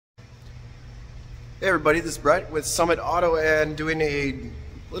Hey everybody, this is Brett with Summit Auto and doing a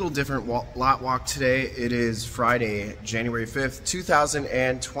little different lot walk today. It is Friday, January 5th,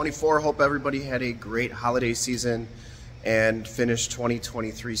 2024. Hope everybody had a great holiday season and finished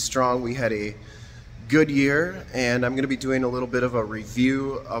 2023 strong. We had a good year, and I'm going to be doing a little bit of a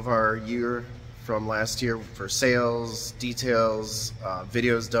review of our year from last year for sales, details,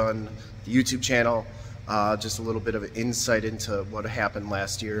 videos done, the YouTube channel, just a little bit of insight into what happened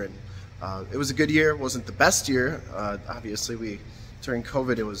last year. And it was a good year. It wasn't the best year. Obviously, during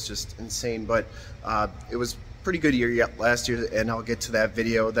COVID, it was just insane, but it was a pretty good year last year, and I'll get to that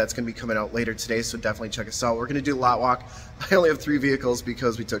video. That's going to be coming out later today, so definitely check us out. We're going to do a lot walk. I only have 3 vehicles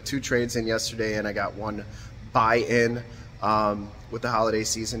because we took 2 trades in yesterday, and I got 1 buy-in. With the holiday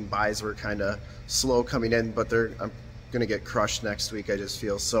season, buys were kind of slow coming in, but I'm going to get crushed next week, I just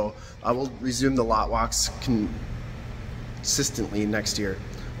feel. So I will resume the lot walks consistently next year.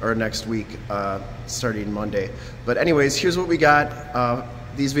 Or next week, starting Monday. But anyways, here's what we got.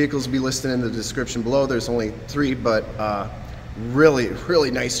 These vehicles will be listed in the description below. There's only 3, but really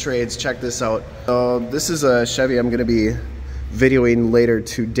nice trades. Check this out. This is a Chevy I'm gonna be videoing later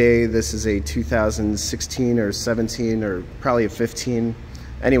today. This is a 2016 or 17 or probably a 15.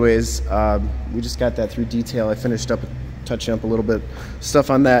 Anyways, we just got that through detail. I finished up touching up a little bit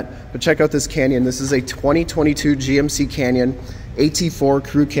stuff on that. But check out this Canyon. This is a 2022 GMC Canyon. AT4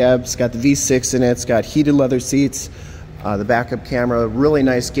 crew cab. It's got the V6 in it. It's got heated leather seats, the backup camera, really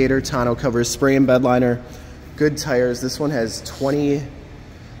nice gator tonneau covers, spray and bed liner, good tires. This one has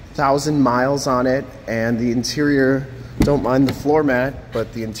 20,000 miles on it, and the interior, don't mind the floor mat,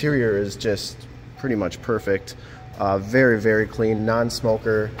 but the interior is just pretty much perfect. Very clean,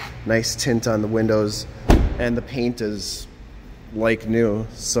 non-smoker, nice tint on the windows, and the paint is like new.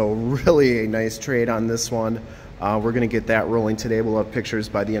 So really a nice trade on this one. We're going to get that rolling today. We'll have pictures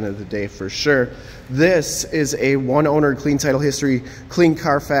by the end of the day for sure. This is a 1-owner clean title history, clean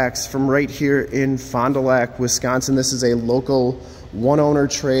Carfax from right here in Fond du Lac, Wisconsin. This is a local 1-owner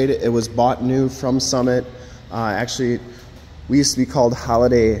trade. It was bought new from Summit. Actually, we used to be called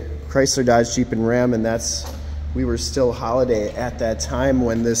Holiday Chrysler, Dodge, Jeep, and Ram, and we were still Holiday at that time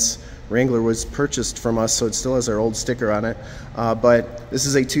when this Wrangler was purchased from us, so it still has our old sticker on it. But this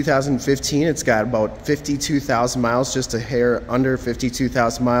is a 2015. It's got about 52,000 miles, just a hair under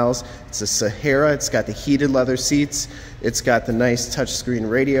 52,000 miles. It's a Sahara. It's got the heated leather seats. It's got the nice touchscreen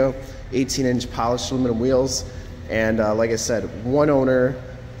radio, 18-inch polished aluminum wheels, and like I said, 1 owner.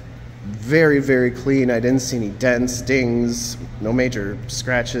 Very clean. I didn't see any dents, dings, no major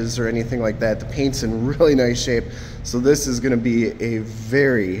scratches or anything like that. The paint's in really nice shape, so this is going to be a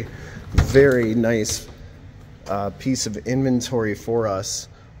very nice piece of inventory for us.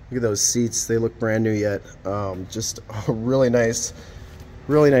 Look at those seats, they look brand new yet. Just a really nice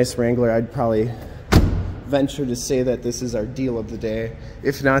Wrangler. I'd probably venture to say that this is our deal of the day,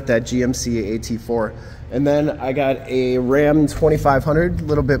 if not that GMC AT4. And then I got a Ram 2500, a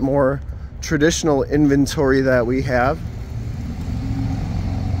little bit more traditional inventory that we have.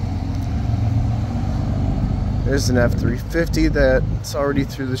 There's an F350 that's already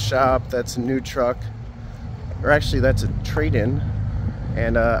through the shop. That's a new truck, or actually that's a trade-in,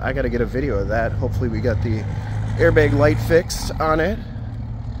 and I got to get a video of that. Hopefully we got the airbag light fixed on it.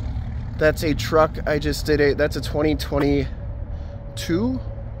 That's a truck I just did. That's a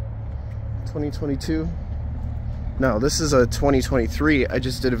 2022. No, this is a 2023. I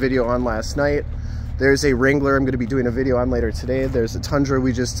just did a video on last night. There's a Wrangler I'm going to be doing a video on later today. There's a Tundra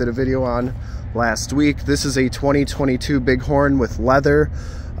we just did a video on last week. This is a 2022 Bighorn with leather.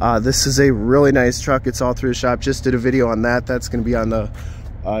 This is a really nice truck. It's all through the shop. Just did a video on that. That's going to be on the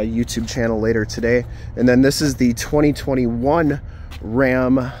YouTube channel later today. And then this is the 2021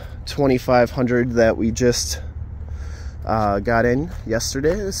 Ram 2500 that we just got in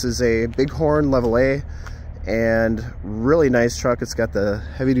yesterday. This is a Bighorn Level A, and really nice truck. It's got the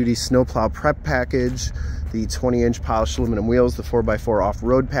heavy-duty snowplow prep package, the 20-inch polished aluminum wheels, the 4x4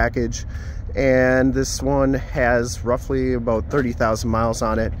 off-road package, and this one has roughly about 30,000 miles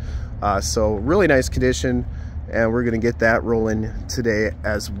on it. So really nice condition, and we're gonna get that rolling today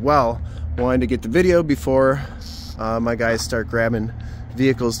as well. Wanted to get the video before my guys start grabbing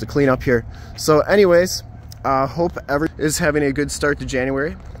vehicles to clean up here. So anyways, hope everyone is having a good start to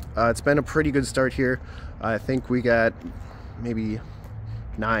January. It's been a pretty good start here. I think we got maybe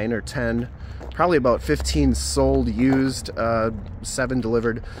 9 or 10, probably about 15 sold used, 7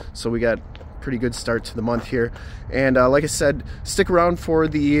 delivered. So we got pretty good start to the month here. And like I said, stick around for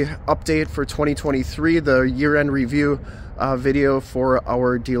the update for 2023, the year-end review video for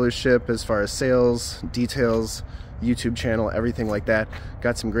our dealership as far as sales, details, YouTube channel, everything like that.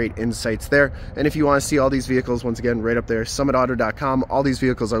 Got some great insights there. And if you want to see all these vehicles, once again, right up there, summitauto.com. All these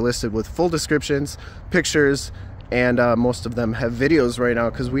vehicles are listed with full descriptions, pictures, and most of them have videos right now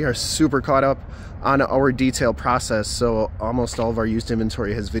because we are super caught up on our detail process. So almost all of our used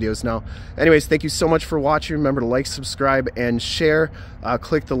inventory has videos now. Anyways, thank you so much for watching. Remember to like, subscribe, and share.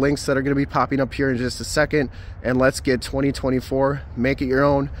 Click the links that are going to be popping up here in just a second. And let's get 2024, make it your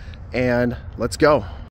own, and let's go.